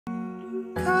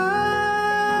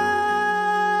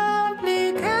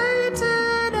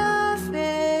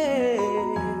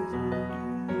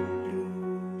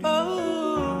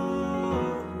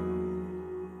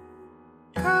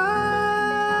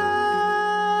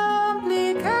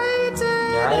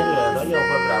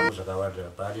zvakawanda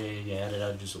pane nyaya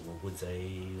yandizokukudza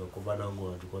vakomana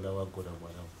vangu vatikona vagona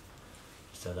mwana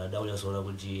saka ada kunyasoona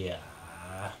kuti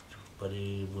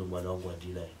pane mumwe mwana wangu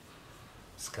wandinaye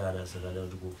sikana saka ada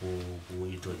kuti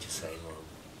kuitwa chisaini wangu.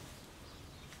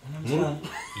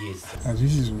 Yes.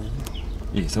 Azvizvo.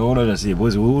 So what does he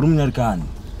boys uri munyarikani?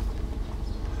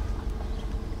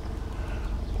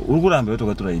 Uri kuramba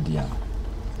yotokatora ID yangu.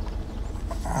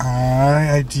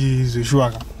 ID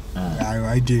zveshuaka.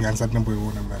 ID hansati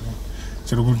namboiona mani.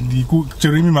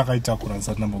 Chero imi makaitakura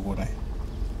hansati nambokuona.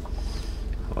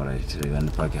 Alright,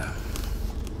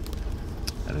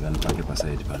 rekanipake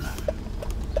pasaidi pana.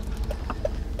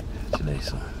 Chidai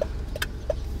so.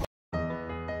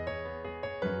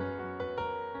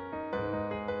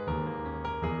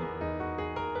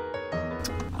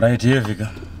 Right here vika.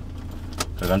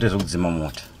 Takandezo kudzima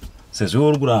mota. Sezvo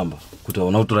uri kuramba kuti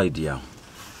auna kutora ID yangu.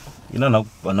 Ina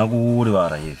vana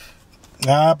kurivara hivi.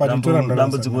 Paditora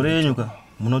dambudziko renyuka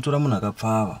munotora munhu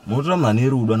akapfava. Munotora munhu ane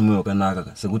rudo nemwoyo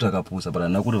wakanaka sekuti akapusa but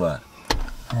ana kurivara.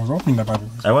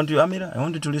 I want you Amira, I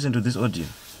want you to listen to this audio.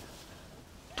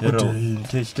 Tell.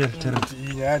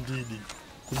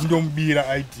 Kundombira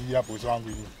ID yapo zvangu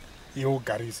ini. Iwo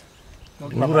garisa.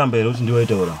 Uramba ero kuti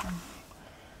ndiwaitaura.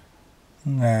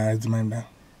 Dzimanda.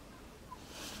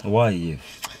 Why if?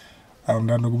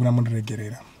 Ndanokumira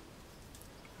mundiregerera.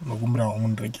 Nokumira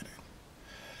wamundiregerera.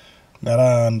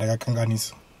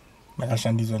 Ndakakanganisa.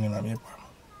 Ndakashandiswa nemamepa.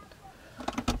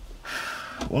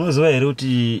 Unoziva here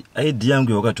kuti ID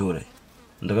yangu yawakatora.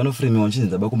 Ndakanofremiwa nchinzi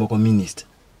ndabakomba kwa minister.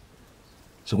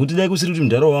 Sokuti dai kusiri kuti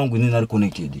mudhara wangu inini ari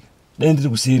connected. Dai ndiri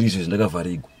kuseri izvo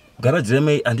zvindakavharigwa. Garage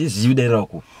remai handizivi dai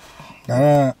rako.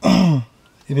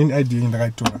 Inini ID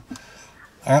ndakaitora.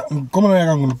 Komana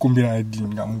yakangondikumbira ID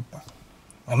ngamupa.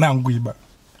 Ana anguiba.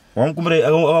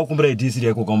 Wakumbira ID siri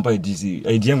yako kamupa ID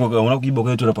siri. ID yangu akaona kuiba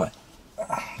ukaitora paya.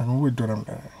 Ndakangoitora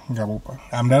ngamupa.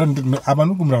 Apa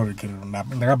ndikumbira kuregerera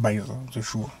ndakabaiza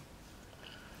zveshuwa.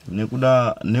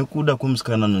 Nekuda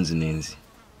kumusikana anonzi Nenzi.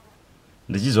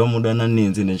 Ndichizwa mudana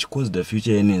Nenzi nechikodzida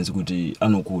future yeNenzi kuti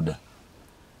anokuda.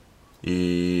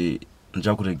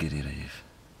 Ndichakuregerera hivi.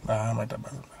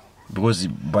 Matabasa. Because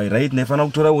by right nefana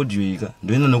kutora audio ika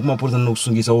ndoenda nokumaporisa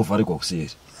nokusungisa ovharikwa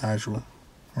kuseri. Sure.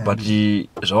 But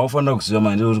zvawafanira kuziva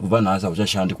manje kuti kubva nhasi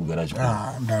uchashandi kugara chiko.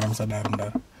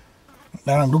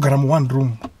 Ndara ndogara mu one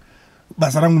room.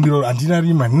 Basa rangu ndiro andina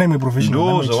rima ndina imwe professional.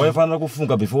 Ndo zvawafanira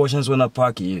kufunga before washandiswa na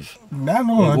park hivi.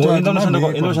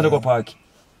 Enda kwa park.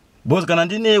 Boss kana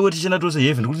ndinewe tichenda tose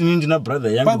heavy ndikuti nini ndina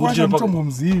brother yangu kuti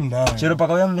chero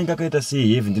pakauya muvengi akaita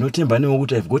sei heavy ndinotemba newe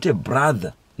kuti I've got a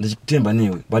brother ndichitemba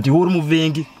newe but iwe uri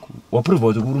muvengi waprove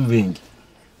kuti uri muvengi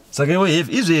saka iwe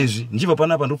heavy izvezvi ndichibva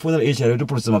panapa ndikufonera HR kuti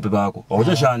process mapepa ako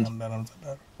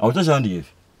auchashandi heavy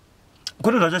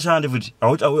kuti zvachashandi futi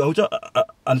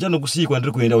andichanokusikwa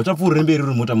ndiri kuenda uchapfuurira mberi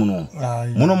uri mota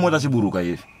muno mota chiburuka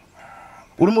heavy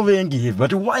uri muvengi heavy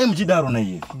but why muchidaro na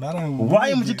heavy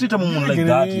why muchitreat munhu like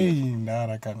that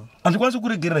andikwanisi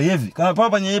kuregerera heavy kana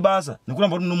papa nyaya yebasa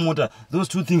nekuramba uri mota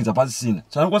those two things apasisina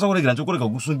chanokwanisa kuregerera nchokurega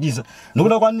kukusungisa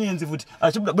nokuda kwaNenzi futi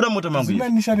achibuda mota mangu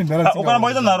ukaramba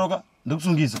waita nharoka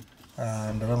ndikusungisa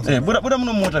buda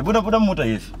muno mota buda mota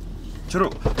heavy chero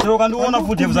kandiona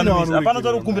futi heavy zanimisa apana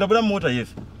tsari kukumbira buda mota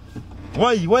heavy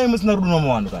why musina rudo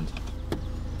nomwanhu kandi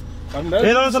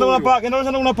enda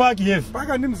kuna park heavy.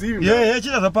 Paka ndimzivi.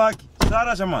 Chita za park.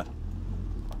 Sara chamani.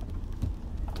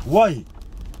 Why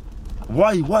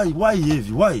heavy? Why? Why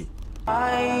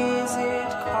is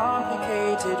it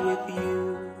complicated with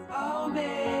you? How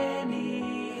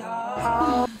many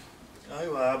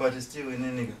Aiwa but still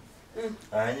nini ka.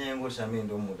 Anya ngoshamini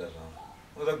ndo muda zvangu.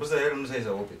 Uza kusa here musaisa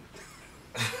hope.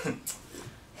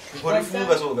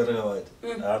 Ngorifunga so kataka wati.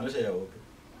 Ndoshaya hope.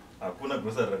 Hakuna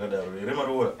grosa rakadaro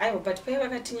remarora. Aiwa but paya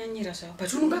vakatinyanyira zvawo.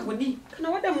 But unongagodi kana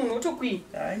wada munhu otokwi.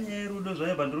 Anye rudo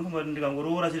zvaiba ndiri kumba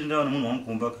ndikangorora chiti ndawana munhu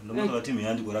wamukumbaka ndomutsvaka timu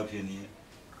yeanti-corruption iye.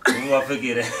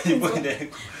 Wapfekera ipoende.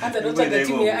 Hata ndotsvaga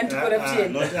timu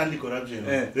yeanti-corruption. Not anti-corruption.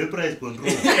 The price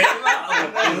control.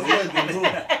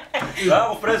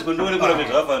 Price control corruption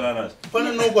zvafanana.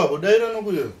 Pane nokwapo daira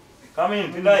nokuyo. Come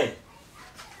in, pindai.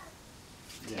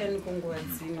 Teni kunguva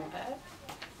dzino.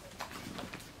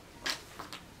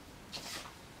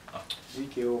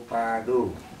 Sike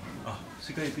opado.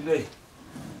 Sika pindai.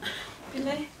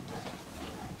 Pindai.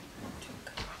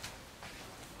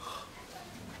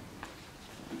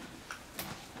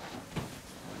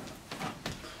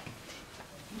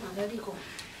 Magadiko.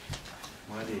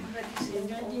 Magadiko.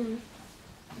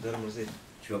 Ndara murse.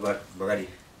 Chobar bagadi.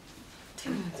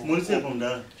 Murse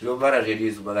pomda. Chobara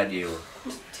zedi su bagadi yo.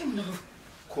 Temno.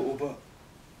 Ko oba.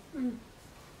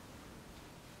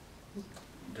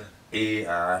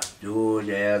 ndo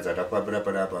nyaya dzatafambira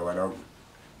panapa vana vangu.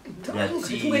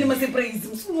 Ngani masurprise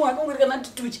msumu wako ngori kana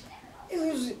tutuchi.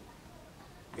 Izvi.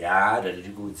 Ya, ndiri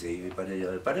kudzei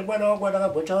pane mwana wangu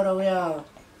akabhotaura uya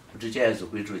kuti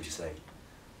chaizokuitira chisai.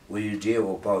 Uyu ndiye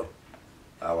Opa.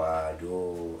 Awa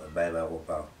ndo bai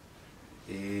Opa.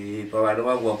 Pavana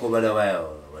vangu vakomana vaya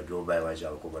ndo bai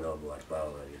vacha vakomana vangu vari pava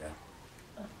varira.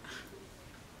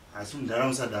 Asi mundara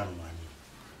musadaro mani.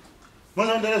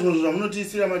 Mwana mundara zvinhu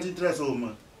zvamunotiisira matiitira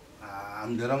soma.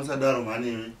 Mundara musadaro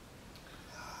mani.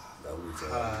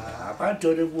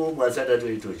 Apatore kuomba asati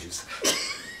atoitochisa.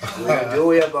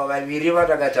 Ndouya pavaviri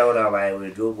vatakataura vaya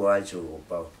wedombo wacho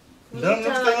Opa. Mundara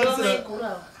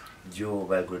munotikanganisira. Jo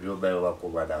ndo bai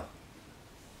vakomana.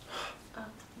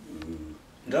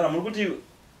 Ndara muri kuti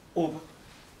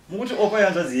Opa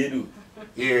yanzvadzi yedu.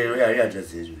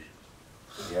 Yanzvadzi yedu.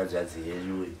 Yanzvadzi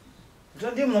yedu.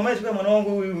 Ndiye munamaitwa mwana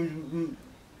wangu uyu.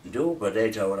 Ndo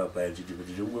pataitaura paya kuti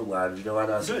ndimwe mwana ndina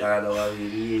vanasikana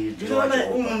vaviri.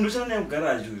 Ndoshana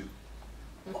kugaraji uyu.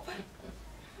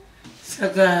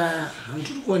 Saka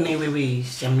ndiri kuona iwewe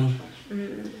Shami.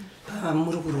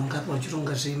 Pamuri kuronga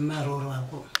pachironga zvemaroro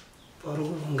ako. Pauri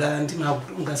kuronga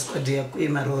ndimakuronga squad yako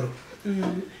yemaroro.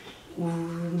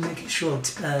 Make sure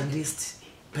kuti palist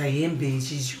pahembe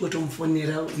ichi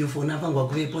utomufonera yofona pangwa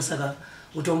kuvepo saka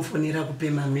utomufonera kupe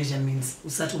measurements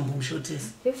usati umbomushotesa.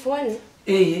 Ifoni?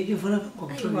 Yofona pangwa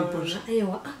kutovepo.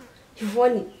 Aiwa.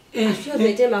 Ifoni. Afio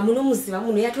betema munomuziva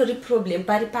munhu yatori problem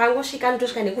pari pangosvika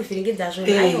ndosvika nekuvhiringidza zvo.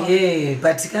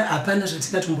 But hapana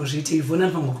zvatingatombozviita ivona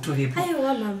pangwa kutovepo.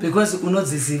 Aiwa mama. Because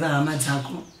unodziziva hama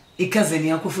dzako. Ikazeni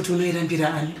yako futi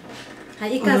unoirambira ani.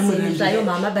 Ikazeni zvayo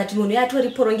mama but munhu yatori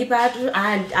porongi paatu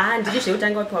ndiri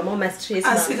zveutanga kuti wama mastress.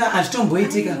 Asika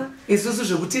hazvitomboitika. Isusu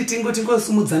zvekuti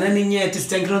tingosumudzana nenyaya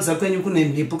tisitangirauza kwenyu kune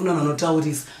mhepo kuna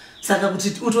vanotaurisa. Saka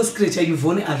kuti utoscratcha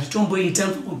Ivone hazvitomboita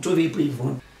kutovepo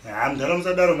Ivone. Mundara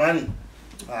musadaro mani.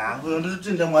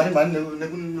 Ndototenda Mwari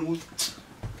mani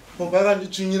Opa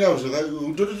akandichinyira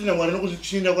utototinda Mwari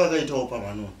nokuzvichinda kwakaita Opa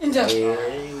mano.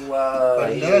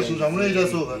 Ndara zvinhu zvamunoita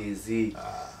soka.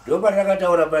 Ndo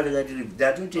patakataura pale ngati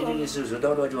ndatotenderese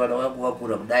zvotaura kuti vana vangu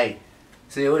vakura kudai.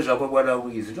 Sewe zvako mwana wangu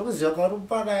izvi ndokuziva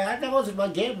karupana hata kozi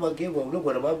magame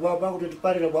unogona baba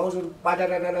kutotiparira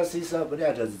mauzobatana nasisa pane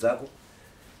hatadzi dzako.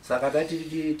 Saka ndati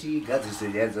tigadzise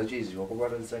nyaya dzacho izvi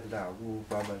vakomana ndisati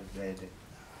ndakufamba ndaende.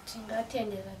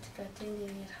 Tingatendera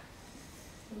tikatenderera.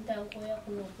 Ndangouya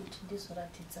kuno kuti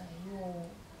ndizoratidza iwo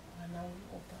vana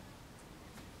Opa.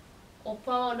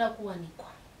 Opa wada kuwanikwa.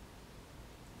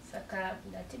 Saka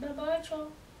ndati baba wacho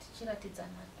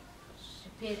tichiratidzana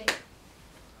zvipere.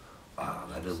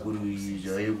 Kana kuri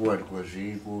zvaikuwanikwa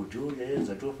zvipo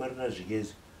tioedza tofarira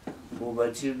zvigezi.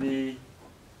 Mumatimi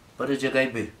pane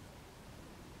chakaipa.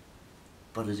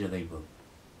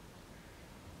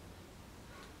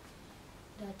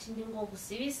 Ndati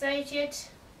ndingokuzivisai chete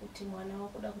kuti mwana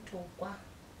wakuda kutogwa.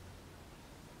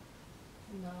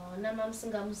 Naona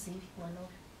mamusingamuzivi mwana uyu.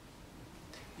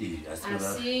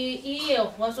 Asi iye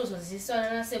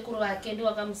watozozivisa nasekuru vake ndi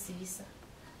wakamuzivisa.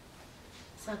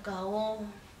 Sakawo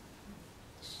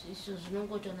izvo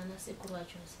zvinongotona nasekuru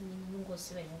wacho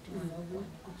sinongoziva kuti mwana uyu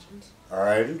kuchindi.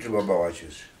 Nditi baba wacho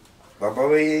izvi. Baba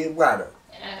wemwana.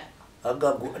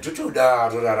 Totoda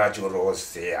rora racho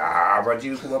rose.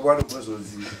 Pachiri kumabwana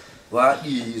kuzoziva.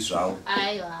 Vadii zvavo.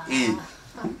 Aiwa.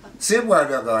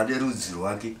 Semwana akava nerudzi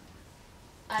rwake.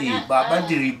 Baba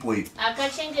ndiripo ipo.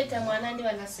 Akachengeta mwana ndi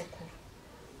vanasekuru.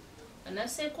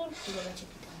 Vanasekuru ndivo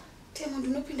vachengeta mwana. Taimond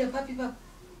unopinda papi papo?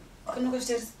 Kana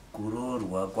kuchiteresa?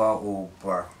 Kurorwa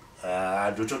kwaOpa.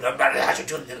 Ndotoda mari yacho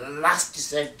to the last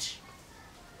cent.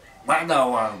 Mwana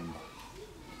wangu.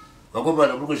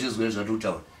 Vakomana muri kuzvizwa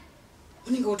zvatotaura.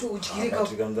 Unenge utoujirika.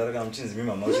 Tikamzarika muchinzi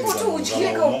mimama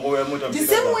utoujirika.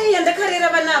 Ndisemwe yandakarera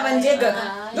vana ava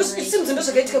ndega. Ndosizimudzi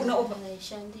ndozvakaitika kuna Opa.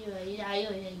 Shandiwa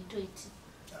ayo yaitoiti.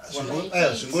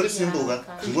 Zvingori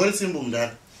simple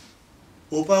mundara.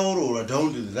 Opa orora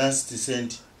down to the last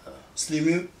cent.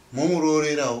 Slimy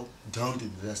momororerawo down to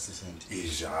the last cent.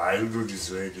 I don't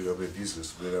desire to have a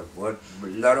business with what a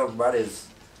lot of mothers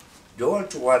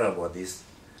don't worry about this.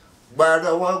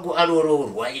 Mwana wangu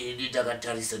anororwa ini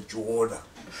ndakatarisa chiona.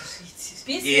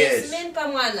 Businessman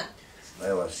pamwana.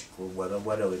 Aiwa shiko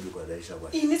mwana wedu kwadaisha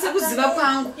bwana. Ini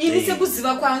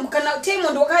sekuziva kwangu kana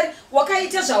Taimond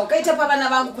wakaita zvawakaita pavana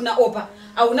vangu kuna Opa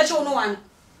hauna chaunowana.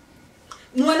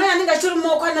 Mwana anenge achitori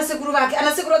mumaoko anasekuru vake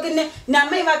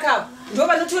namai vakavo ndo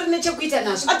vanotori nechekuita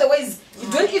nazvo. Otherwise you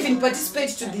don't even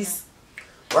participate to this.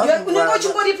 Unenge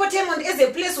uchingoripo Taimond as a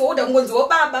place woda kungonziwo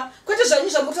baba kwete zvanyu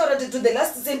zvamutaura to the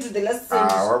last cent.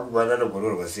 Mwana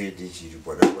anogororwa sei ndichiri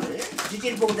bwana.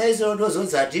 Ndichiripo kudaisa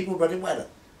ndozonzi hatipo pane mwana.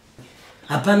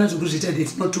 hapana zvekuzviita.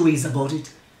 There's not two ways about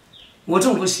it.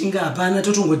 Wotongoshinga hapana,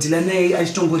 totongodhila naye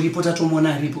achitongoripo,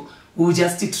 tatomuona aripo. We will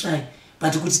just try.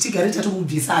 But kuti tigare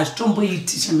tatomubvisa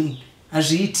hazvitomboiti chamini.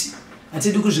 Hazviiti.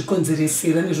 Hatidi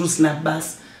kuzvikonzeresera nezvisina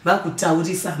basa.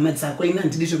 Vakutaurisa hama dzako, ina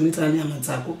handidi zvekunoitana nehama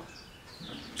dzako.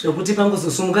 Zvekuti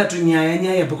pangozosumuka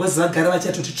tunyaya because vagara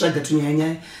vachatotitsvaga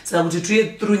tunyaya. Saka kuti tuye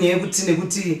through nyaya yekuti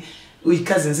nekuti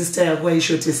cousin sister yako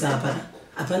aishotesa hapana.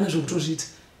 Hapana zvekutozviita.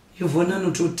 Yovhona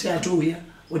nototi atouya,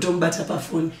 wotomubata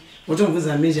pafoni,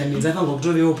 wotomubvunza measurements,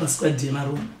 akangokutovewo pasquad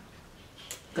yemaromo.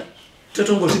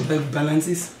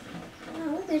 Totongozvibalansisa.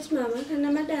 That's mama,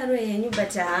 kana madaro yenyu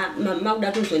but mama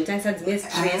kuda kuzonitangisa dzimwe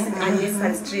stress,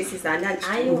 unnecessary stresses and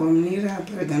ayo. Ngomira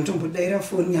apa gantombodaira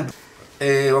phone yapa.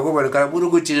 Wakomana kana muri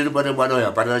kuti ndiri pane mwana uyu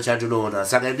hapana chatinoona,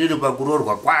 saka ndiri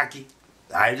pakuroorwa kwake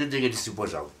haiti ndenge ndisipo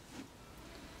zvangu.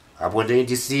 Apo ndenge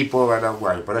ndisipo vanangu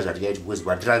hapana zvatingaiti because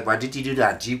banditi ndiri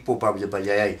hatipo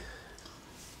panyaya iyi.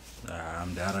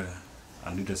 Mudhara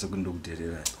handita sekuti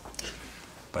ndokuteerera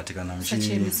but kana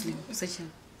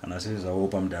kana sezvawo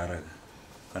pamudhara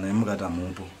kana imukati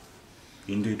hamupo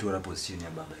indoitora position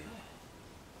yababa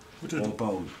iyo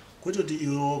kutoti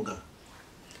iwe oga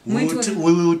we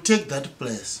will take that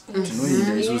place.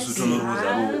 Tinoenda isusu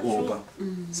tonoruza opa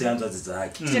sehanzvadzi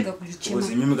dzake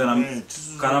because imimi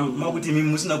kana makuti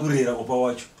imimi musina kurera opa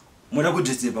wacho moda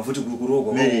kudhisepa futi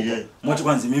kuroogwa moti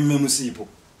kwanzi imimi musipo.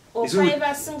 I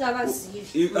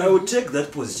will take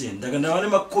that position. Ndakandava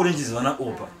nemakorenjis vana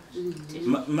opa.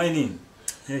 My name.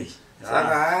 Hey.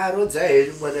 Rodza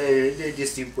hedu mwana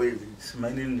ndisipo hivi. My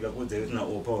name ndikakodza kuti na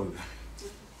opa wewe.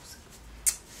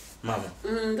 Mama.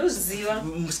 Ndoziva.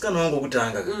 Musikana wangu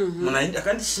kutanga. Mwana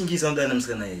akandishingisa ndana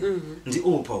musikana yeye. Ndi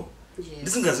opa.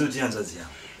 Ndisingazivi kuti yanzvadzi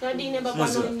yangu. Kadine baba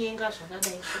nonyenga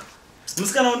zvakadai.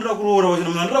 Musikana wandira kuroora wacho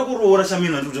munhu andira kuroora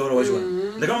chamina ndiri kutaura wacho.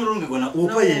 Ndakamurongegwa na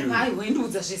opa yeyu. Ai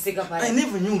wenduudza zviseka pari. I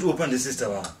never knew kuti opa ndesister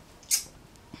vangu.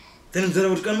 Then mzara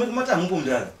kuti kana mata hamupo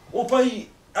mudhara. Opa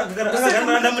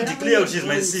akagara ndamudeclare kuti she's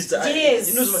my sister.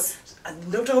 Yes.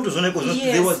 Ndakutaka kutozona iko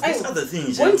there was this other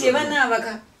thing. Bonje vana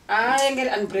vaka. Engeri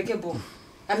unbreakable.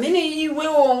 Amene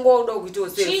iwewo ngoda kuti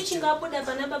ose. Chii chingabuda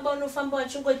pana baba unofamba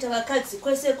wachingoita vakadzi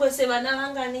kwese vana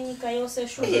vanga nenyika yose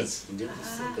shure.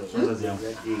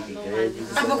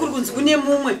 Apa kuri kunzi kune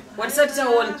mumwe watisati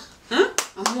taona.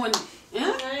 Amoni.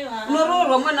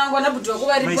 Unororwa mwana wangu anabhuti wako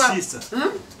vari pa. My sister.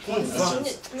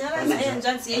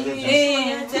 Nyanzvadzi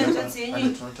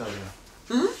yenyu.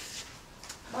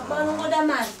 Baba unongoda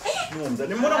mari.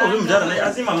 Ndimona kuti mudhara naye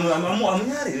asi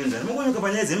amunyari ndani mukonyuka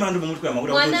panyaya dzemando bomuti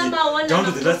kwamakuda kuti down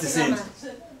to the last cent.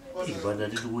 Bana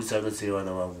ndiri kusanganisira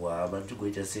vana vangu hama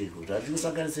ndikuita sei kuti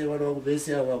ndikusanganisira vana vangu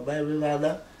vese ava mai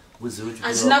vevana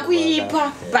hazvina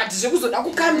kuipa but zvekuzoda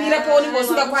kukambira paunenge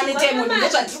usingakwane Taimond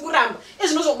ndezvatiri kuramba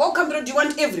ezvinozogwa kukambira. Do you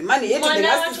want every money here to the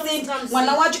last cent?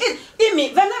 Mwana wacho imi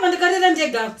vana vandikarera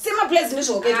ndega semaplace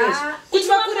nezvaukaitwa izvi kuti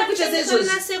vakure kuita seizvozvi.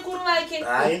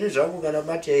 ini zvangu kana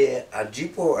mati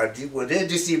handipo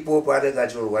ndendisipo paanenge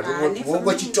achiorwa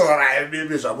wongochitora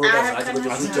mimi zvamuda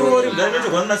zvacho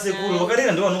ndanotorwa nasekuru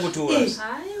vakarera ndo vanongotora.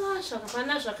 Aiwa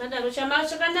zvakafana zvakadaro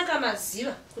chakanaka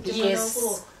maziva kuti mwana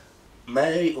wakuroorwa.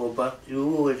 Mai opa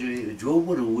iwo ndiwo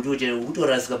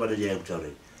utorasika pana nyaya yekutaura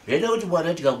iyi. Zvinoita kuti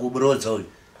mwana tikangomurodza uyu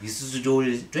isusu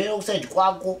toenda kusaidi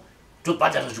kwako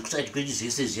tobhadhara zvekusaidi kwenyu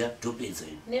zvese zviya topedza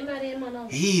ini. Nemari yemwana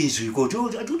wacho. Zviko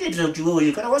totoitira kuti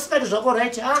iwewe kana wasingati zvako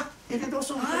right ine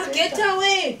get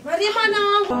away. Mari yemwana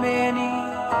wangu. Many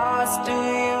hearts do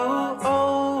you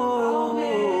own?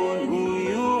 Who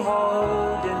you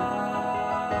holding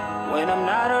when I'm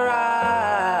not around?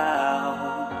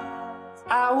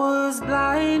 I was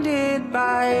blinded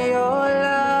by your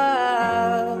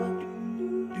love,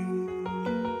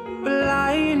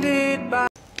 blinded by.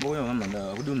 Boya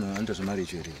mama akuti unhu anta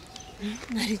zvemaricho here.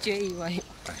 Maricho iwayo.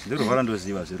 Ndiri kurwara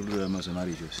ndoziva zviri kurarama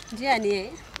zvemaricho. Ndiani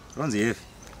yeye? Ronzi yefi.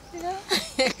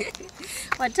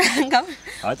 Watanga.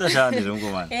 Hatashandi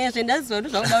zvomkomana. Zvendaziva kuti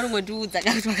zvauda unongotiudza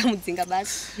kuti wakamudzinga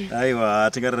basi.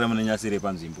 Aiwa tingararama nenyasire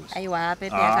panzvimbo. Aiwa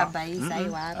pepe yakabhaisa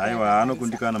aiwa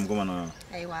anokundikana mukomana.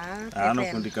 Aiwa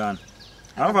anokundikana.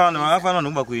 Afana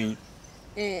nomba kwenyu.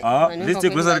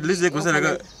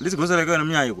 Let's grocery kana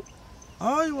mnyayiko.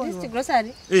 Aiwa. Let's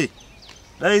grocery.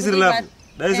 Dai isiri love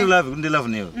kuti ndilove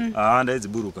newe.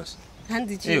 Ndaidziburuka.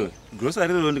 Handichi. Ewe,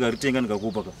 grocery rero ndikaritenga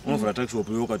ndikakupa ka. Unovhura tuck shop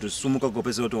yoka tosumuka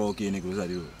kopesa kuti okay ne grocery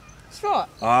rero. Sure.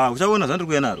 Uchaona zvandiri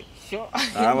kuya naro. Sure.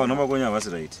 Vanhu vakonya havasi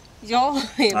right. Yo.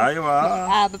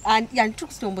 Aiwa. Anditi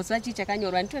kusitomboziva chii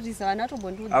chakanyorwa nditorisa vana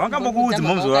vatombondiudza. Havangambokuudzi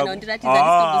momzi wako. Ndiratidza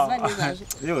ndisitomboziva nezvazvo.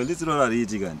 Iwe nditsiro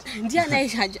rariti kanti. Ndiani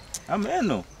aizhaja.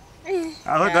 Ameno.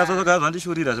 Zvagazva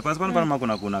zvandishurira zvepasi pano pana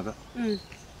makona kunaka.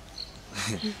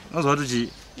 Unozwa kuti chii?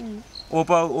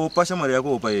 opa shamwari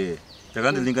yako opa yeye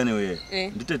takandilinga newe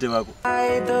nditete vako.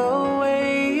 The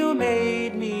way you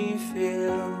made me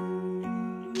feel.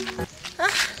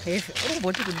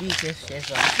 Urumboti kudii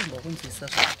chezvo asimbokunzwisa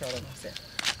zvakutaura mase.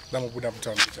 Ndamubuda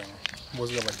mutaundi chana.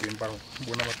 Mbozvika madhemba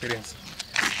mbona maparents.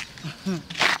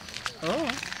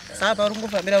 Saka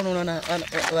urungofambira unoona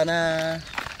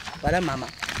vana mama.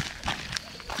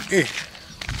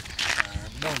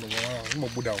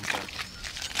 Ndamubuda mutaundi.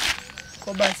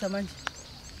 Kobasa manje.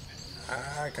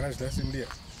 Kana zvidasindia.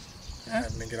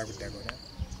 Ndinengera kudhagora.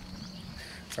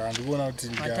 Saka ndikuona kuti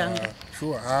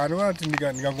ndinoona kuti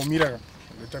ndikangomira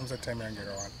ndotamisa time yangu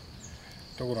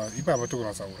yakawanda. Ipapa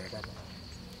tokunasaura ipapa.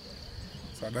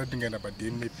 Saka dati ndingaenda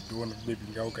padheni maybe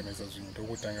ndingaorganiza zvinhu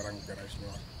ndokutanga rangu gara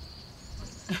chinova.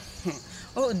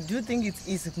 Oh, do you think it's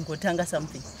easy kungotanga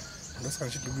something? Ndosaka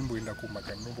ndichidubimboenda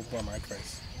kumaka ndinombokupa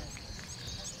maadvice.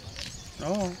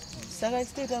 Saka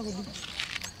state akudu.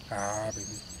 Baby,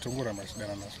 tongoramba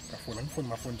chidana nazvo. Kafona ndifoni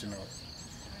mafoni tinawo.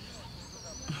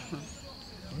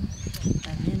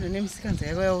 Ameno nemisikanza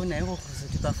yako yaona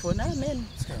kuzoti pafoni amen.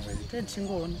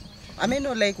 Tendichingoona.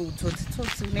 Ameno like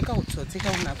utsotsi uneka utsotsi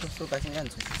kaunapo so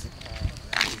kachinganzwisisi.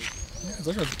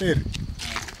 Zvacho zviperi.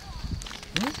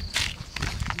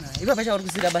 Ipa pacha uri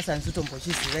kuzira basa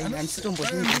ndisitombochiziva ina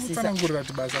ndisitombochiziva. Fanangurira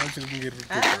kuti basa racho kunge riri.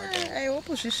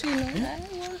 Aiwopo zvisvino.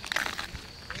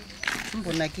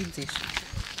 Mbonakidze.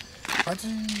 Ati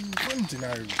foni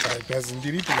tinayo basi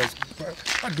ndiripo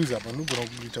padhuze apa nogona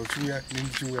kuita uchiuya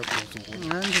nendichiuya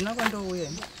kuzogona. Ndina kwandouya.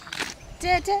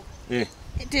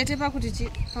 Tete pakuti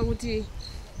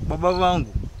baba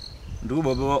vangu ndiko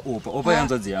baba vaopa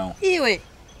yanzadzi yangu. Iwe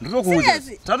ndinokuudza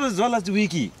tatoziva last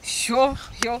week. Sho.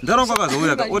 Ndaronga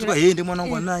akazouya oti pahende mwana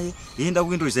wangu naye yenda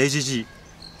kuindoisa ichichi.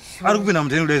 Ari kupinda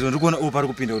muteni kudai ndikuona opa ari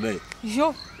kupinda kudai.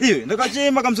 Iwe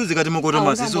ndakachema kamusodzi kati mokoto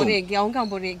maziso.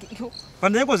 Aungamboregi.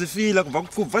 Pandaingozifila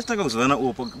kubva chitanga kuzovana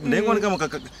opa. Ndaingooneka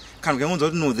kanhu kaingonzwa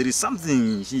kuti no there is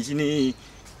something chine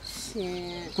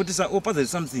kuti opa there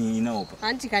is something ina opa.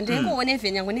 Anti kandengoone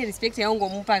venyango ne respect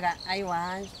yaungomupaka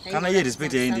aiwa. Kana ye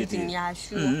respect yainditi.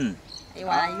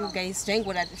 Aiwa you guys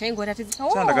tryingora titi.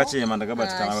 Ndakachema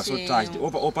ndakabatikana was so touched.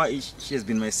 Opa she has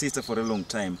been my sister for a long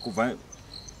time. Kubva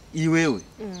iwewe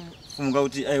funga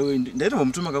kuti aiwe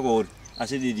ndaitomutuma kakwauri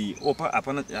achididi opa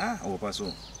hapana opa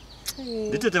so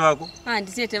nditete vako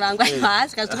nditete vangu aiwa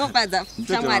sikazvinofadza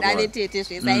shamwari ane tete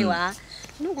zvesaiwa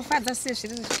nongofadza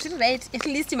zviri right at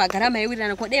least magara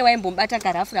maiwirirana ko dai waimbobata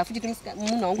karafura futi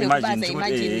munhu wangu wekubaza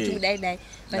imagine kuti kudai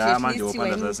but at least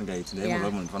wasingaiti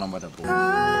ndaimboa munhu fana kubata po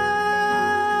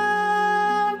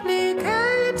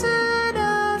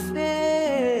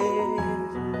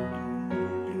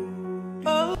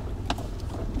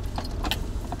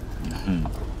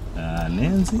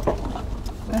Nancy.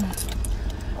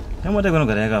 Kama tako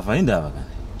nogara yakafa indava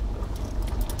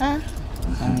kana.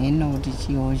 Ino kuti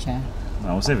chiosha.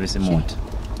 Ausevese mota.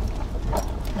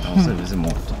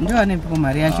 Ndio nepo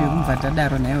mari yacho yekumva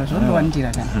tadaro nayo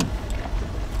zvondowandira kana.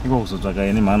 Iko kuzotsvaka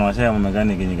ine mhano washaya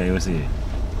mumekaniki nyika yose.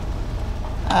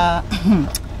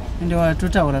 Ndio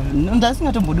watotaura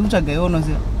ndasingatombodi kutsvaga iwo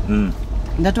noziva.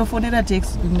 Ndatofonera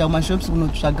taxi kuenda kumashops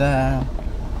kunotsvaga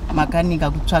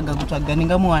makanika kutsvaga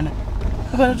ningamuwana.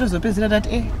 Ukatozopedzera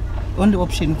tati only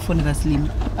option kufonera Slim.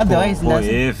 Otherwise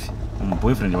ndasi.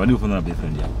 Boyfriend wadi kufonera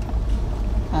boyfriend yako.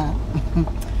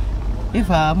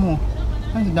 Ivamo.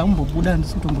 Ndambobuda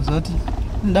ndisutomboza kuti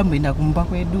ndamboenda kumba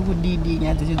kwedu kudidi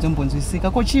nyaya dzecho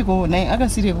dzombonzwisika ko chiko naye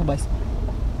akasireko basi.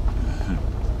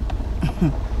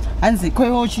 Hanzi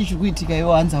koiwo chichi kuitika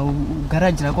iwo hanza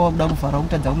garage rako wakuda kuvhara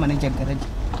kutadza kumanager garage.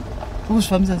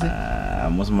 Ukuzvifambisa sei?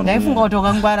 Ndaifunga kuti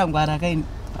wakangwara kaini.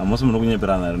 Amosi muno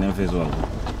kunyeperana nemfezo wako.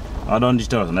 Ada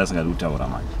ndichitaura zvandasingadi kutaura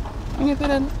manje.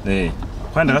 Kunyeperana?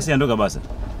 Kwani ndakasiya ndoga basa.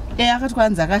 Akati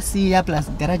kwanza akasiya plus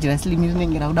garage raSlim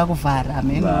rinenge rakuda kuvhara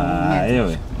ameno.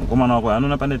 Ewe, mukomana wako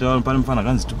anona pane mufana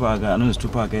kanzi Tupaka, anonzi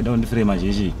Tupaka enda undiframe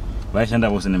jechi. Vaishanda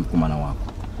vose nemukomana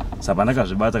wako. Saka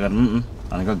ndakazvibata kati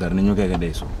andingagari nenyoka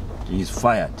yakadai so. He is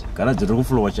fired. Garage riri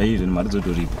kuflowa chaizvo nemari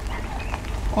dzotoripa.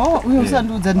 Uyo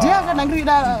usandudza ndiye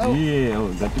akanangirira. Ndiye,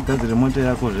 ngatigadzire mota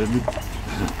yako zvedu.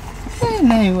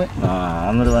 Naiwe.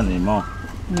 Anoreva nhema.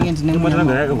 Ndinge ndine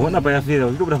mota yakabona payafira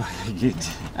uchitobuda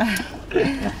pageti.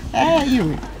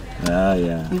 Iwe.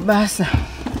 Ibasa.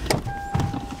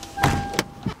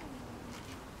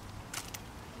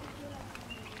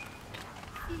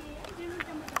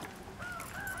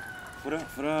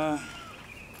 Fura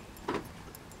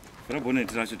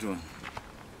bonnet racho tu.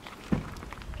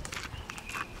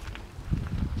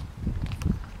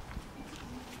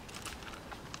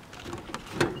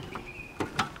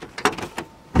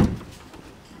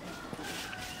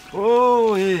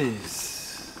 Oh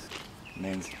yes.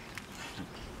 Nancy.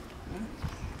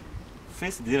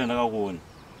 First day ndakakuona.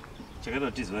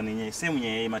 Chakaita tizwa nenyaya same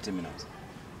nyaya yematerminals.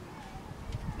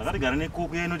 Ndakatigara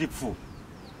nekuku inoti pfu.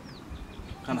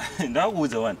 Kana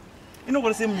ndakuudza wani.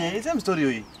 Inokora same nyaya, same story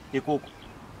yoyi yekuku.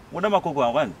 Unoda makoko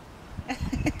angwani?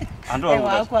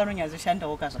 Ewa ako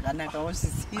anonyazoshandawo zvakanaka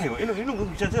wozviziva. Aiwa,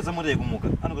 inongochatedza mota yekumuka.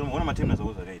 Anoona materminals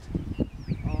ako zvakaita.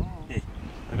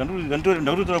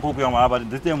 Ndakutotora koko yangu apa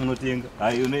ndete munotenga.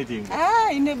 Hai unoitenga.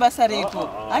 Ine basa reko.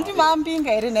 Handi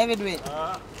maambinga here naye vedu wedu.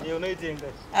 Iwe unoitenga.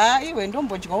 Iwe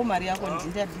ndombodyawo mari yako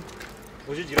ndindadi.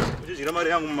 Uchidyira mari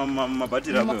yangu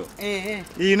mabhatiri ako.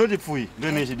 Iyi inoti pfui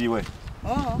ndio nechidiwa.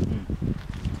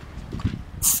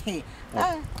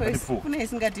 Kune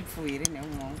isingati pfui here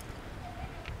neumwe.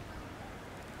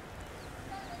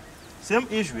 Same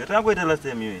issue yatakangoita last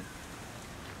time iwe.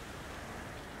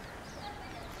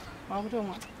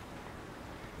 Wakutomwa.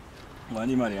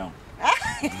 Mwani mari yangu.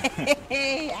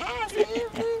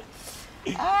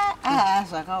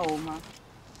 Zvakaoma.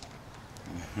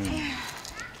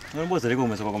 Unomboza reko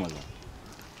umesa kwako mazuva.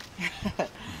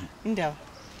 Indava.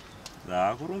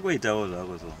 Kurungoitawo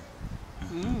zvako so.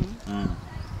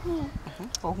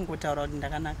 Wakungotaura kuti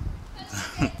ndakanaka.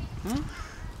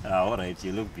 All right,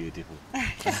 you look beautiful.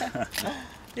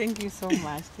 Thank you so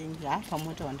much. Thank you.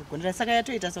 Pamoto wandigondera saka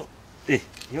yatoita so.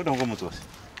 Yoda ngomutsose.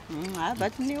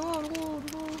 But ni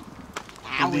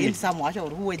wenzamu wacho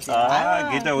uri kuwedzera.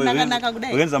 Geta wewe. Nakanaka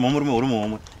kudai. Wenzamu muri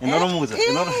momwe.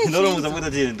 Inoromudza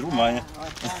kuita tiri ndiri kumhanya.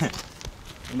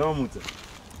 Inoromudza.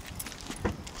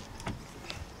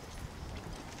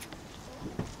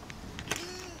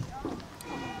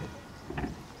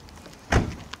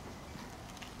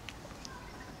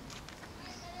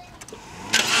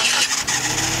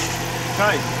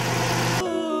 Kai.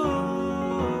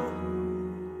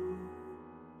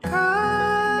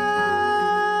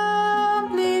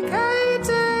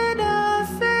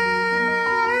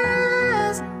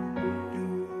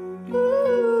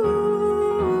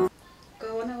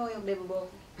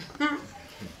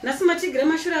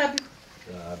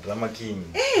 Drama king.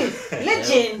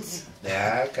 Legend.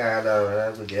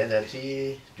 Kana kugenda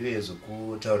ti tuyezo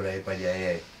kutaura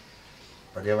ipanyaya.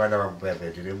 Pane vana vakupepa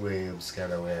ndirimwe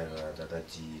musikana weya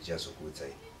takati chazokudza.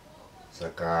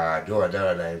 Saka ndo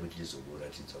vandava naye kuti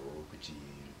tizomuratidzawo kuti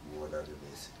muona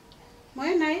nemese.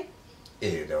 Mauya naye?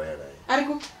 Ndauya naye.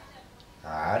 Ariko?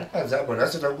 Ari panzambo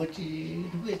nasota kuti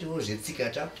ndikuitawo zvetsika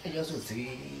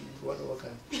tanyazodziwana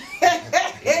wakati.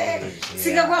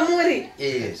 Sika kwamuri?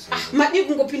 Yes. Madi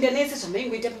kungopinda nese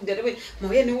zvamaingoita pinda rewe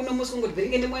mauya neuno musi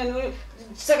kungodhibereke nemwana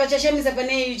saka chashamisa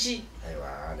pane ichi.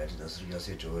 Aiwa, ndatinasirika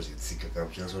seitowo zvetsika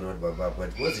kamuchasona kuti baba apo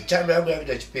because time yangu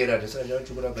yakuita chipera ndisaka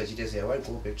chachokuramba chiite sei why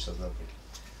go back to South Africa.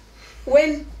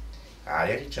 When?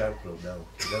 Yati champion now.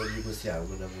 Ndaudi kusi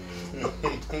yangu na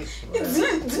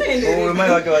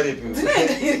Mai wake varipi?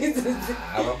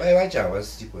 Mai vacho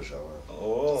havasipo zvavo.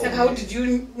 Saka how did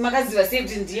you makaziva sei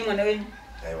kuti ndiye mwana wenyu?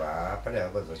 Aiwa, pane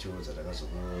hamba dzachiudza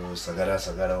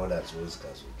ndakazosangana onadzo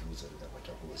zikazotiudza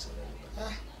ndakatakuuza.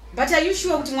 But are you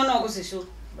sure kuti mwana wako sesho?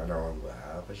 Mwana wangu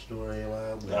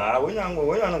pachitorewa. Wenyu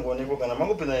anongoonekwa kana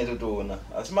mangopinda neitotoona.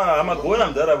 Asi magona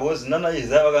mudhara because nana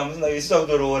iza vakamusina isita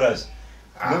kutoroora.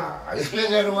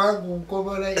 Especially wangu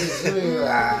mkomora izwe.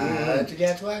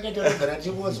 Tikati wake torogara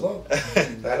chimozwa.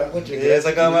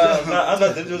 Saka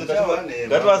angadziti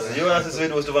ngativaziva nasisi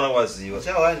vedu vositofana kuvaziva.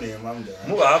 Chawanema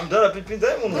mudhara. Mudhara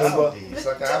pinzai munhu.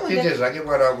 Saka apinde zvake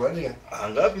mwana wangu andika.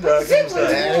 Angapinda ake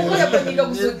musai.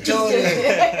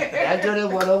 Yatore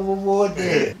mwana wangu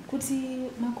mode. Kuti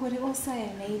makore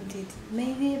osaya naideti.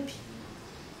 Maivepi?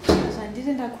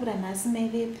 Zvandiri ndakura nhasi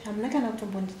maivepi? Hamuna kana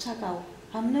kutombonditsvakawo.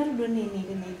 Hamuna rudo neni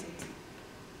naideti.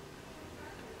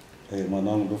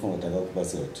 Mwana wangu ndofunga kuti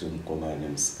takakubatsira kuti mukomana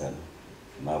nemusikana.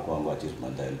 Mako wangu atiri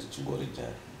mandai ndichingori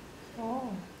jari.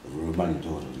 Rumani ndo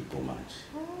ruripo manje.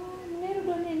 Mune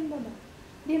rudo neni baba?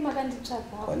 Ndiye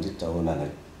makanditsvaka. Kwanditaona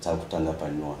takutanga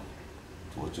panyuwa.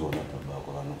 Tochiona baba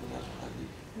vako vanokuda zvakadii.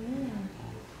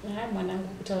 Mwanangu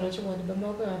kutaura chokwadi baba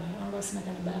vako vanga vasina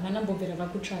kana baba vanambobvira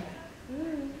vakutsvaka.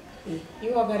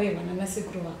 Ivo vakarehwa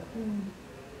nanasekuru vako.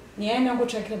 Nyaya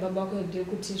yangotsvakira baba vako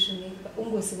ndeyekuti zvimwe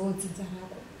ungosivawo dzidza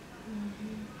rako.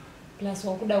 Plus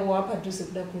wakuda wapadhuze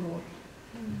kuda kuroora.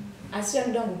 Asi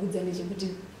chandoda ngokuudza ndechekuti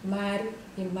mari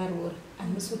yemaroora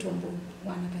hamusi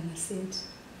kutombowana kana senti.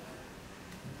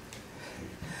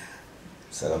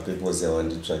 Saka peposi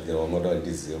yawanditsvakira wangoda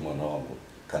wandizive mwana wangu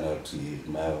kana kuti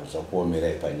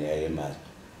zvakuomerai panyaya yemari.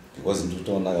 Because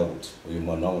nditoonaka kuti uyu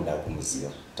mwana wangu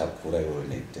ndakumuziva takura iwewe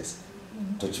neitesa.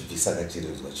 Tochibvisa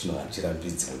kachiredzwa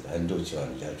chinochirambidzwa kuti ando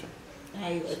chivanhu chacho.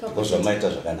 Because zvamaita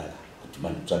zvakanaka kuti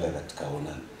mandotsvaka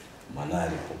katikaonana mwana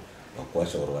aripo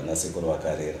vakwasha uri vanasekuru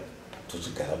vakarera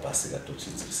tochigara pasika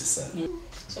tochidzisisana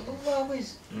Sokuva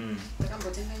kwezi.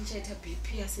 Ndakambotenga nchaita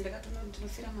BP asi ndakatona kuti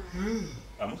ndinofira mari.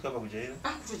 Amusikapa kujaira?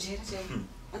 Kujaira chaiko.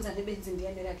 Anza nebenzi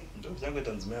ndiyane rake.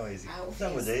 Ndochangoita nzimai waizi.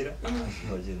 Uchangojaira?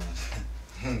 Wajina.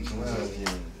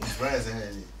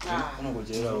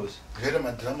 Unokujaira wose. Zvere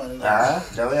madrama ne.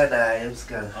 Ndauya naye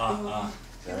musikana.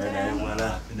 Ndauya naye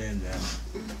mwana. Nenda.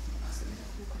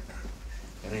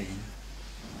 Ready.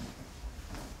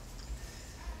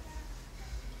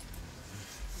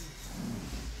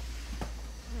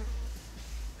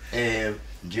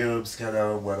 Ndiyo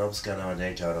musikana mwana musikana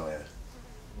wandaitaura waya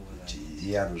kuti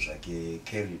iye anozvake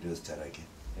Kerry ndozita rake.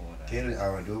 Kerry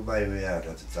ava ndiwo mai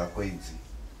wehanhadzi dzako idzi.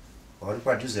 Vari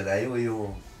padhuze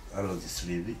naiweyo anonzi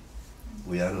Slivi,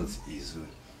 uyo anonzi Izu,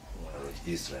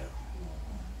 anonzi Israel.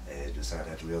 Ndosaka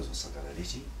ndati uya uzosangana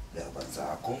nechi nyama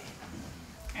dzako.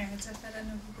 Tafara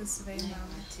nokukuziva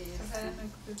imama. Tafara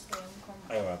nokukuziva mukoma.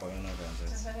 Aiwa pakanaka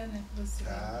hanzvadzi. Tafara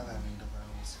nokukuziva.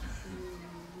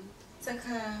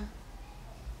 Saka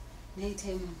nei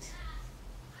Taimond.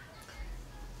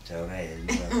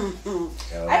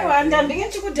 Aiwa ndambinge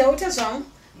chikudhauta zvangu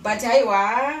but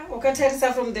aiwa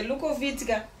ukatarisa from the look of it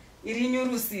ka iri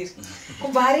nyurusiri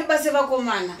kubva ari base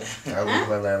vakomana.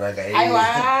 Aiwa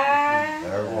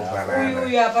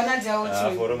uyu hapana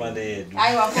dhauti. Foromande yedu.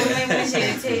 Aiwa foroma imwe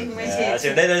chete imwe chete.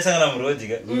 Achidai ndaisangana murodhi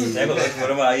ka. Ndaikoza kuti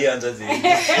foroma ai hanzvadzi.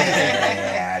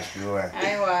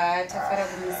 Aiwa tafara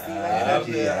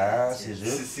kumuziva.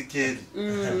 Sisikeri.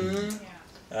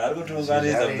 Ari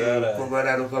kutunganidza mudara.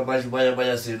 Komana anofamba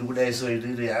chimanya sedu kudai so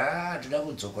iriri. Tinoda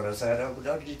kudzokora saka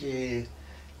kuda kuti tiite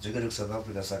dzokere kuSouth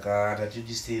Africa saka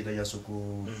tatiti stay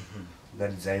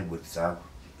nanyatsokuunganidzai mbudzi dzako.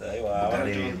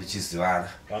 Mugare muchizivana.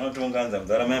 Vanotunganidza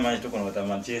mudara mai manje togona kuita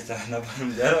Manchester napano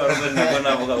mudara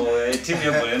varikuona timu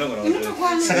yebhola inogona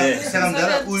kuita. Saka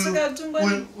mudara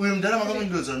uyu mudara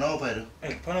makamindodza nawo pairo.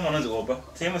 Pano manonzi Opa.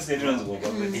 Timu state inonzi Opa.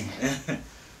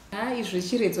 Izvo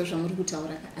chiredzo zvamuri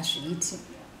kutaura hazviiti.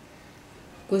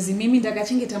 Kozi mimi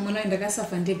ndakachengeta mwana wayo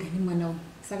ndakasafa ndega nemwana uyu.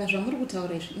 Saka zvamuri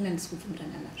kutaura izvi ina ndisi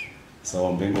kubvumirana nazvo.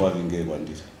 Sawa mbengo wavinge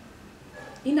kwandiri.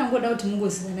 Ina ngoda kuti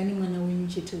mungozivana nemwana wenyu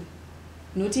chete.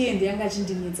 Noti ende yanga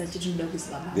achindinetsa chiti ndoda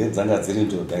kuziva baba. Dzanga dziri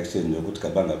introduction yokuti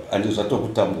kabanga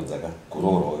andizvatokutambudza ka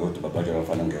kuroorwa kuti baba vacho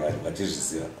vanofanira kunge vari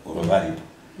vachizviziva uro varipo.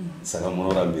 Saka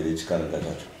munorambira chikaranga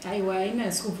chacho. Aiwa ina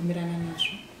ndisi kubvumirana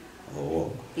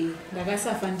nazvo.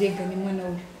 Ndakasafa ndega nemwana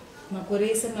uyu. Makore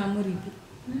ese mamuripi.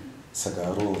 Saka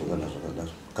aroorwa kana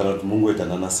zvakadaro. Kana kuti mungoita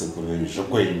nanasekuru venyu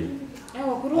zvokwenyu.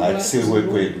 Aiwa kuroorwa. Hatisiri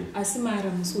wekwedu. Asi mara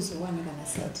musi uzowana kana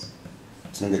sati.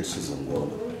 Tinenge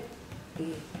tichizongoona.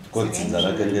 Kodzinza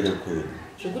rake ngerekwedu.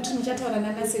 Zvokuti muchataura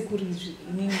nanasekuru izvi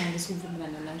inini handisi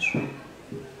kubvumirana nazvo.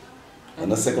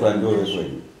 Anasekuru andiwo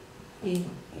wekwenyu.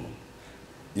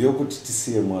 Iyo kuti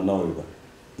tisiye mwana uyu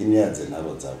inyaya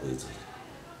dzenharo dzako idzodzo.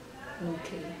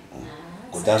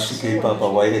 Kuti asvike ipapa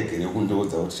wairegere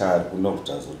kundiudza kuti chaari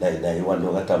kunokuti azodai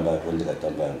wandokatamba yako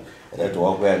ndikatamba yangu rati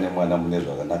wakuya nemwana mune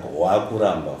zvakanaka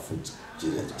waakuramba futi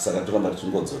chiredzo saka toramba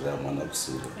tichingodzorera mwana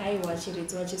kusure. Aiwa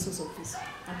chiredzo hachisizobviswa.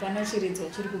 Hapana chiredzo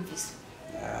chiri kubviswa.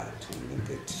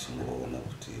 Tinenge tichingoona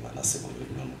kuti vanasekuru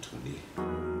vedu vanoti kudii.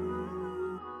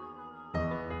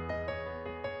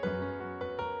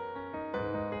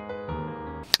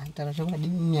 Taura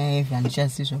zvakadini nyaya yevha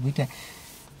handichazivi zvokuita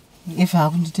if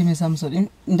hakunditemesa musoro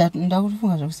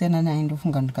ndakufunga zvokusiyana naye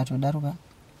ndofunga ndikatodaruka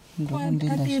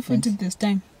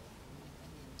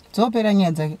dzopera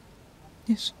nyaya dzake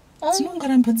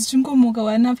dzinongaramba dzichingomuka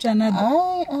one after another.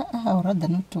 I would rather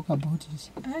not talk about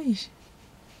it. Aish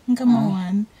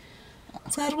ngamawani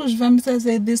sari kuzvifambisa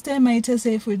sei this time aita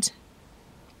sei futi.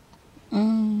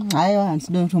 Haiwa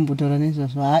handisida kutombotaura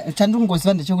nezvazvo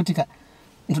chandingoziva ndechekuti ka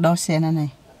ndoda kusiyana naye.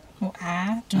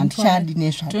 Handichadi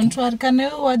nezvato. Don't worry, kana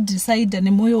iwe wadecide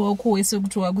nemwoyo wako wese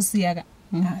kuti wakusiya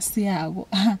siya hako.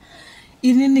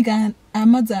 Inini ka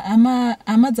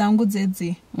hama dzangu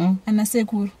dzedze ana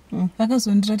sekuru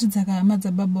vakazondiratidza ka hama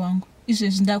dzababa vangu.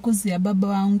 Izvezvi ndakuziva baba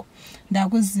vangu,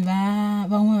 ndakuziva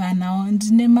vamwe vanawo,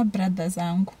 ndine mabrothers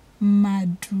angu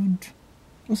madhudhu.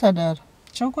 Usadaro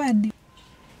chokwadi.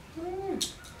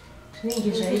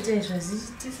 Zvinenge zvaita izvozvi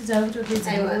tisida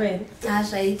kutopedza nguva here.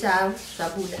 Zvaita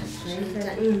zvabuda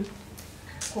zvaita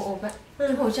koopa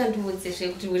uchandiudze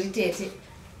zvekuti uri tete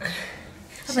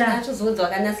apa atozoudzwa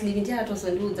kana Slivi ndiye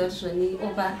atozondiudza kuti zvoni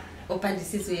opa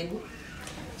ndisiso yedu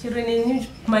chiro neni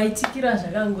maitikiro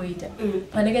azvakangoita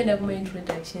pandakaenda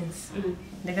kuma-introductions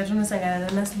ndakatonosangana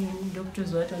naNaslim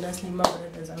ndokutozwa kuti naNaslim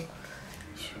mabrothers angu.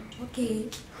 Okay.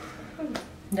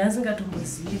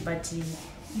 Ndasingatombozivi but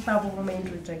ipapo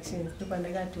kuma-introductions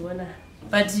ndopandakationa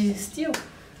but still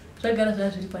zvagara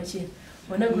zvazviri pachena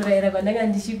ona kurayira kwandanga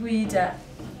ndichikuita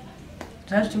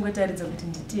zvazvichingotaridza kuti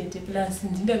nditete plus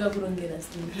ndingakakurongera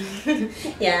stori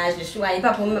ya zvishuwa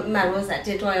ipapo marosa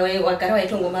tete wagara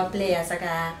waitongoma player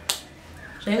saka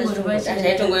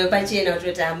zvaitongova pachena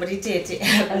kutoti hamuri tete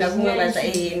hakuna kumwe basa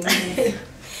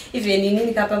even ini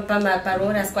nikapa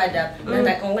parora squad up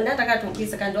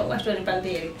ndakatopisa kandonga stori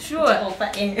pamberi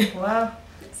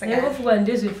nekufuka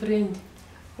ndezvefriend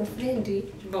ufriend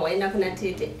waina kuna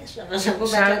tete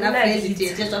zvakobatana friend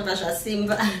tete zvabva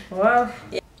zvasimba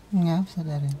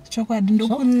chokwadi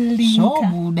ndokulinka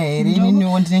zvobuda here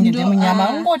ininiwo ndinenge ndemunyama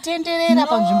ungotenderera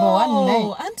panzvimbo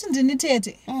 19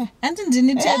 anti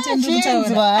ndini tete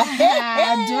ndikutaura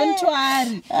don't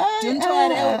worry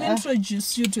I will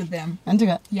introduce you to them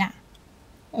andika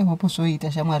ewapo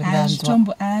zvoita shamwari ndanzwa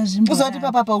uzoti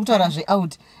papapa kutaura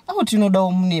zveout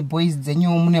inodawo mune boys dzenyu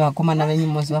mune vakomana venyu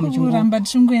moziva muchingoramba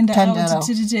tichingoenda out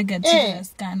tiri tega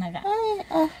tirasikana ka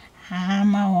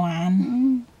hama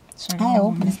one I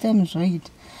hope this time zvoita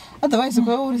otherwise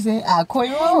kweurise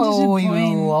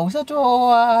akoyo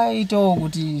hausatowaitawo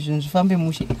kuti zvinhu zvifambe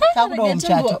mushe takudawo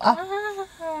muchato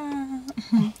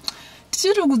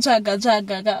tichiri kutsvaga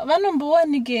ka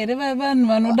vanombowanika here vanhu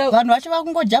vanoda vanhu vacho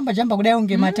vakungojamba kudai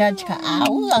unge matatya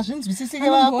hazvinzwisisike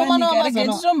vakomana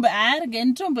vamazarege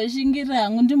nditomboshingira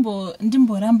hangu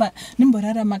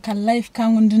ndimborarama kalife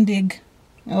kangu ndindega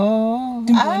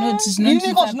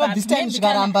iniko zvinobvisa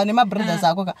zvikaramba nemabrothers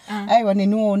ako ka aiwa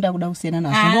neniwo ndakuda kusiyana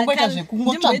nazvo ndongoita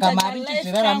zvekungotsvaga mari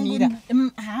tizviraramira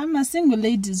masingle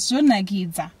ladies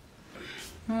zvonakidza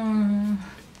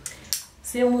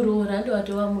semuroora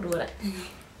ndowatova muroora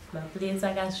mapuresi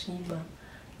akasviba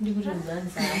ndikuti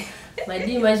muzanza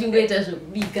madii machingoita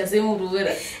zvekubika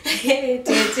semuroora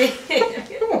tete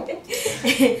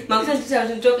makusatita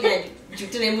kuti nditopinda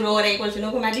jutire muroora iko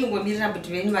zvino kumadii ngomirira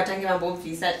kuti venyu vatange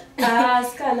vambobvisa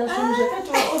sikana zvinhu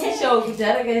zvakatova official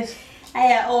kudhara kaizvo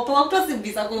aya opo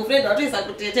wakutosimbisa kufriend watoisa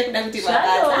kutete kuda kuti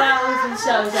zvatova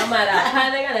official chamara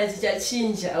hapana kana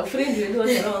chichachinja ufriend wedu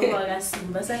wazara wangu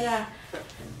wakasimba saka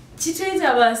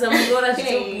chitoita basa muroora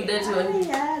zvitobuda tioni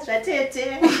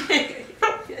zvatete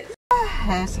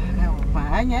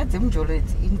saka nyaya dzemujolo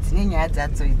idzi dzine nyaya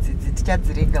dzadzo idzi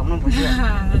tichadzirega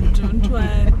don't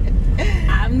worry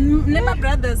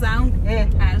nemabrothers angu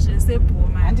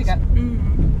zvesebhoma andika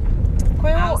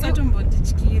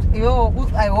usatombondityira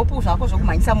I hope zvako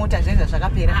zvokumhanyisa mota zvezva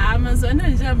zvakapera mazuva ano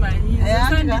ndichamhanyisa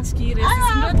usandityire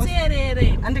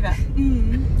sisindotiyerere andika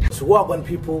So wagwan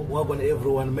people, wagwan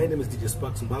everyone. My name is DJ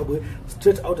Spark Zimbabwe,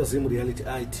 straight out of Zim Reality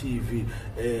ITV.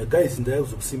 Guys, in the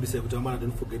house of Simbi Sekutamana,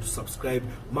 don't forget to subscribe.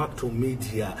 Mark to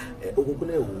Media.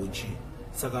 Okukune uchi.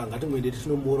 Saka ngati mwende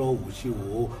tinomora uchi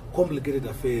wo complicated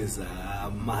affairs.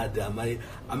 Mad,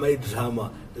 amai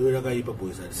drama. Rakaipa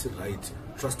boys, that's right.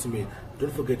 Trust me.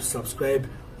 Don't forget to subscribe.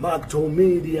 Mark to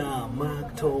Media.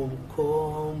 Mark to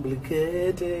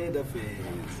complicated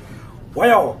affairs.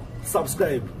 Wow!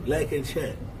 Subscribe, like and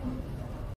share.